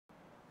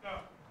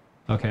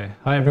Okay,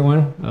 hi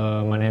everyone.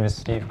 My name is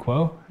Steve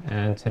Kuo,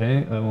 and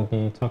today I will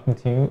be talking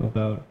to you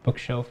about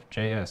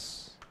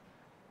Bookshelf.js.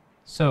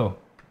 So,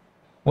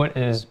 what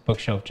is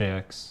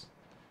Bookshelf.js?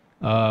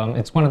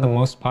 It's one of the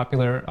most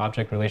popular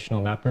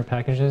object-relational mapper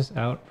packages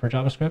out for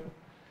JavaScript.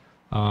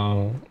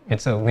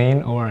 It's a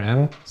lean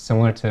ORM,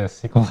 similar to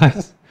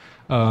SQLite.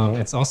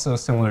 It's also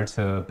similar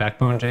to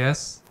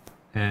Backbone.js,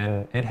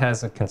 and it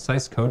has a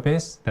concise code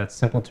base that's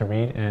simple to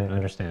read and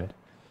understand.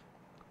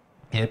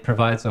 It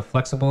provides a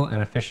flexible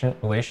and efficient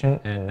relation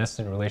and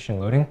nested relation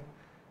loading.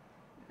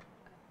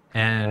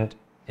 And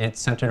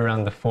it's centered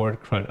around the forward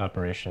CRUD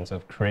operations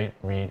of create,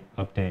 read,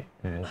 update,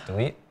 and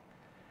delete.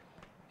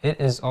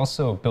 It is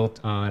also built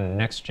on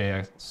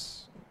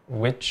Knex.js,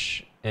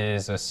 which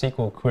is a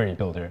SQL query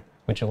builder,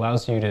 which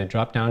allows you to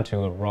drop down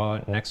to a raw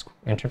Knex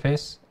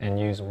interface and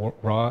use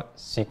raw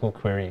SQL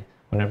query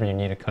whenever you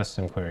need a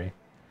custom query.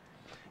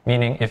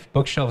 Meaning, if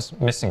Bookshelf's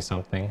missing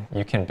something,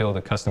 you can build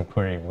a custom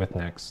query with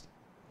Knex.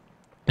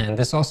 And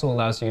this also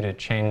allows you to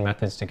chain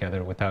methods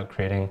together without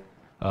creating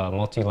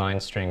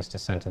multi-line strings to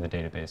send to the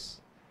database.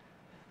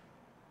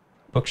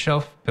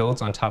 Bookshelf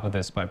builds on top of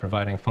this by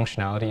providing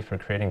functionality for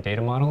creating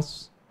data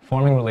models,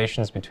 forming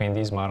relations between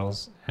these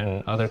models,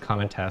 and other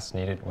common tasks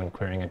needed when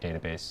querying a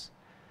database.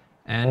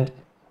 And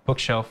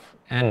Bookshelf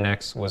and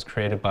Knex was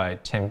created by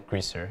Tim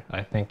Grieser,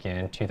 I think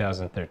in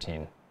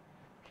 2013.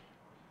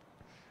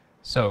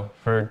 So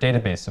for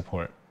database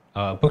support,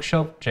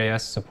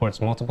 Bookshelf.js supports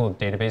multiple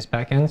database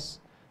backends,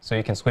 so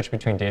you can switch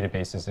between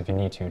databases if you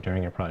need to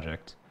during your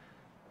project.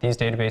 These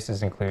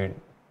databases include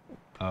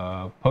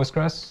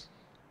Postgres,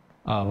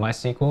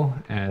 MySQL,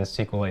 and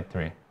SQLite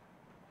 3.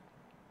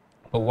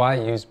 But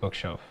why use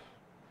Bookshelf?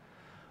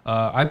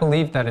 I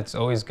believe that it's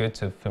always good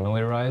to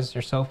familiarize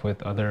yourself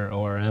with other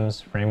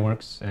ORMs,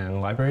 frameworks,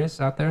 and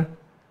libraries out there.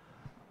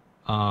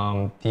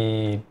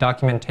 The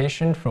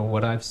documentation, from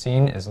what I've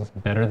seen, is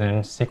better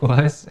than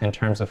SQLite in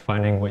terms of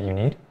finding what you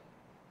need.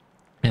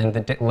 And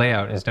the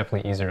layout is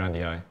definitely easier on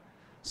the eye.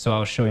 So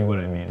I'll show you what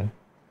I mean.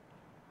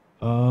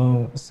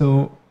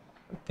 So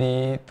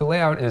the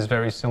layout is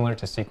very similar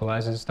to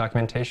SQLite's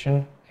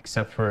documentation,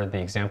 except for the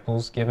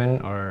examples given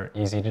are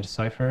easy to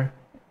decipher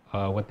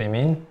what they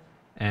mean.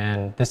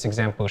 And this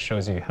example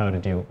shows you how to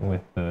deal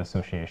with the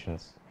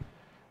associations.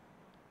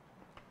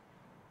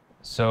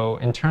 So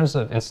in terms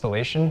of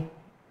installation,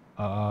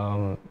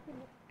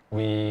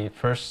 we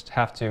first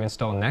have to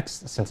install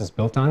Knex since it's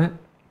built on it.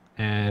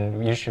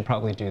 And you should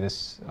probably do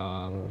this,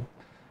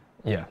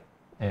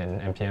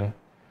 in npm,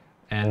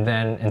 and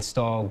then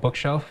install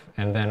Bookshelf,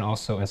 and then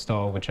also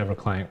install whichever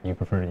client you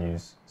prefer to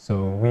use.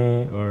 So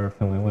we are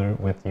familiar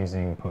with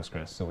using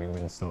Postgres, so we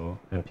would install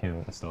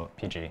npm install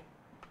pg.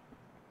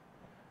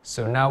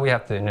 So now we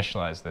have to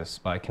initialize this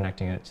by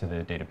connecting it to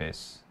the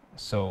database.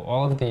 So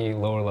all of the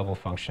lower level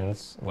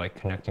functions, like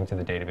connecting to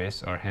the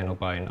database, are handled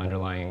by an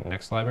underlying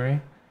Knex library.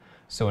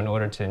 So in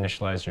order to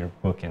initialize your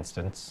book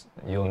instance,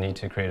 you'll need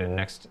to create a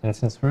Knex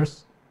instance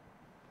first.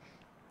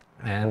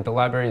 And the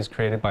library is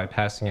created by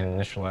passing an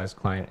initialized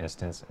client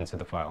instance into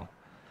the file.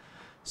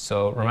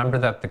 So remember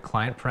that the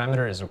client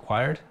parameter is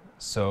required,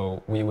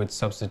 so we would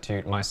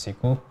substitute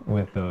MySQL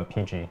with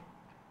PG.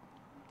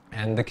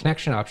 And the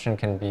connection option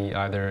can be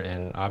either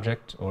an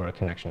object or a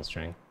connection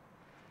string.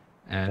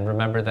 And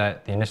remember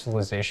that the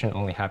initialization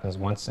only happens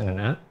once in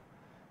an app.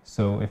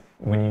 So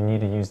when you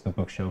need to use the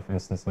Bookshelf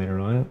instance later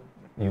on,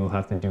 you will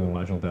have to do a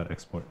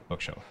module.export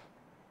Bookshelf.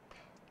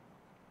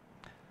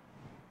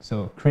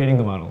 So creating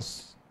the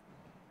models.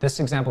 This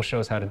example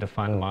shows how to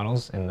define the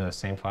models in the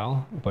same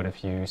file, but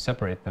if you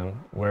separate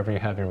them, wherever you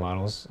have your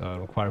models,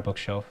 require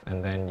Bookshelf,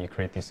 and then you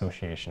create the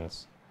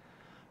associations.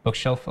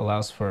 Bookshelf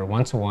allows for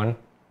one-to-one,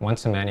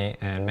 one-to-many,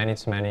 and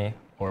many-to-many,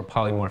 or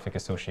polymorphic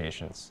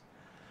associations.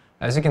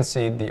 As you can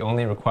see, the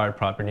only required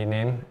property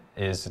name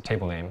is a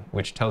table name,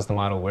 which tells the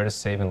model where to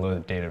save and load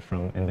the data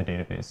from in the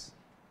database.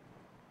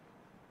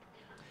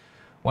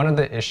 One of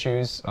the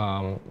issues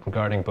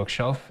regarding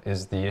Bookshelf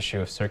is the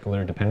issue of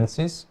circular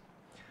dependencies.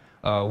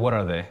 What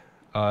are they?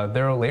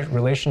 They're a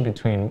relation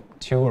between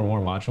two or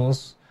more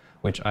modules,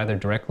 which either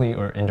directly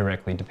or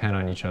indirectly depend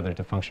on each other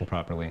to function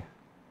properly.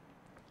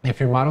 If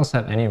your models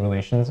have any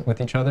relations with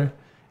each other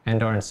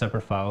and are in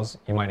separate files,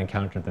 you might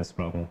encounter this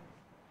problem.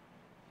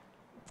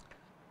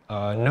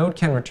 Node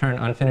can return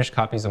unfinished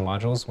copies of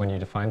modules when you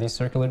define these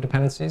circular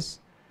dependencies.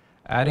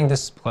 Adding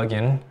this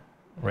plugin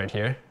right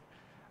here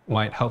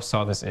might help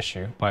solve this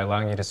issue by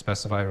allowing you to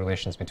specify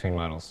relations between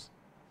models.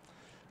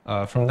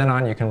 From then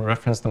on, you can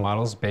reference the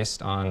models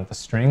based on the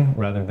string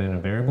rather than a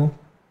variable.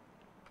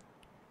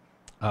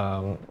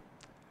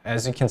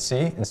 As you can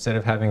see, instead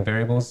of having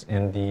variables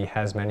in the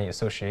has many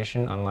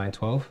association on line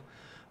 12,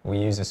 we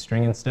use a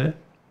string instead.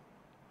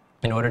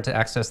 In order to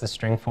access the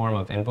string form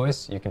of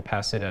invoice, you can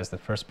pass it as the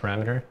first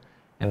parameter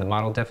in the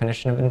model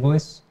definition of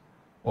invoice,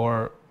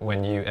 or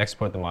when you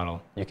export the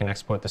model, you can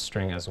export the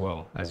string as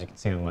well, as you can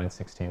see on line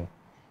 16.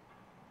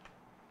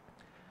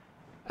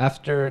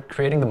 After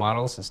creating the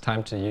models, it's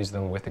time to use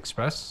them with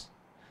Express.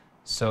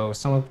 So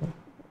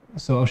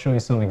I'll show you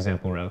some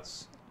example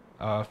routes.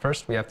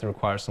 First, we have to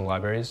require some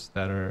libraries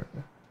that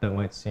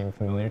might seem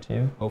familiar to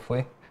you,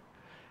 hopefully.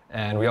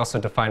 And we also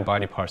define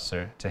body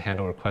parser to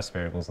handle request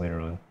variables later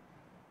on.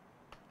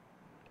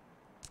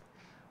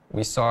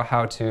 We saw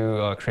how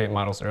to create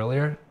models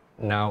earlier.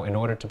 Now, in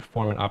order to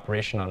perform an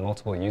operation on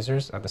multiple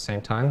users at the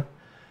same time,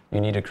 you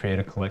need to create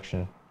a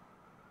collection.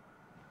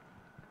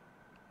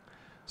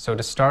 So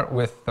to start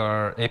with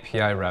our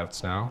API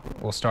routes now,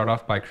 we'll start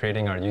off by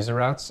creating our user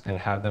routes and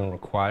have them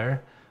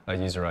require a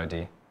user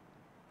ID.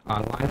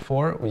 On line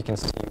 4, we can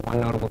see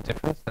one notable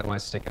difference that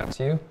might stick out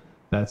to you.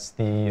 That's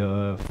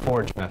the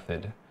forge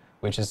method,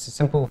 which is a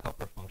simple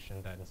helper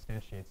function that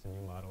instantiates a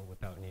new model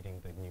without needing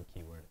the new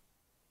keyword.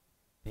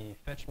 The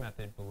fetch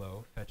method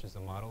below fetches a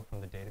model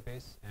from the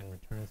database and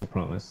returns a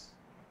promise.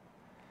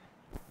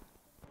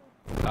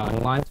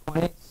 On line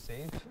 20,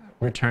 save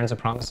returns a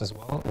promise as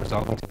well,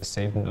 resulting to the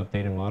saved and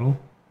updated model.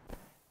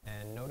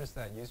 And notice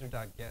that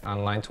user.get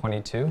on line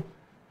 22,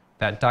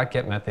 that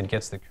 .get method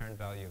gets the current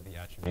value of the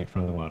attribute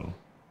from the model.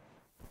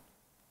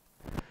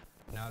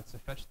 Now to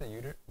fetch the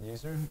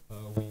user,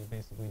 we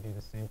basically do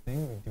the same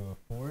thing. We do a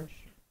forge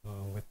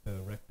with the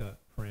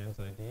rec.params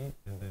ID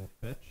and then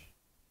fetch.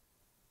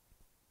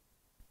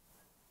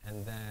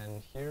 And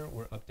then here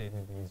we're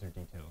updating the user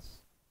details.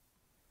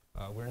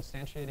 We're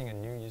instantiating a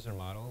new user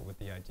model with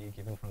the ID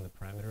given from the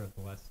parameter of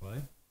the last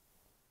slide.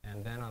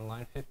 And then on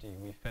line 50,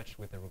 we fetch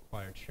with a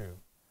required true,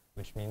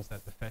 which means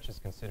that the fetch is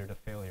considered a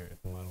failure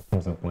if the model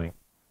comes up blank.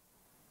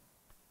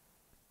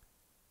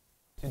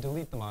 To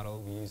delete the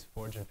model, we use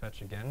forge and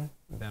fetch again.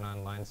 Then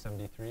on line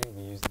 73,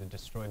 we use the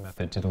destroy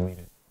method to delete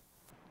it.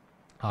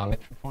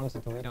 It performs a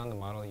delete on the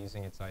model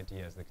using its ID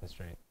as the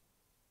constraint.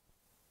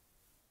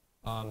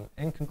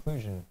 In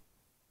conclusion,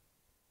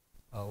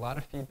 a lot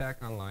of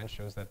feedback online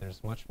shows that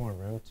there's much more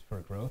room for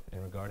growth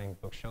in regarding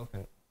Bookshelf,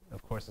 and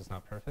of course it's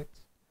not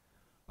perfect.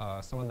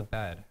 Some of the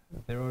bad.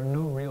 There are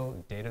no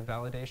real data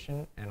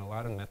validation, and a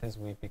lot of methods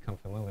we've become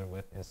familiar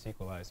with in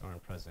SQLize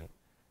aren't present,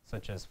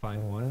 such as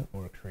find one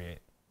or create.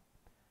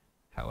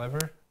 However,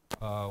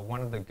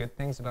 one of the good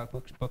things about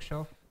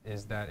Bookshelf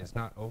is that it's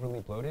not overly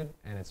bloated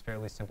and it's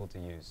fairly simple to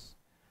use.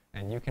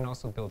 And you can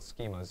also build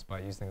schemas by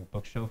using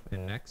Bookshelf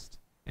in Next,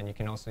 and you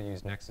can also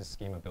use Next's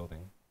schema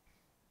building.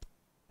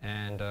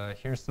 And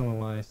here's some of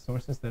my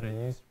sources that I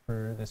used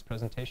for this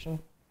presentation.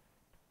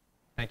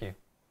 Thank you.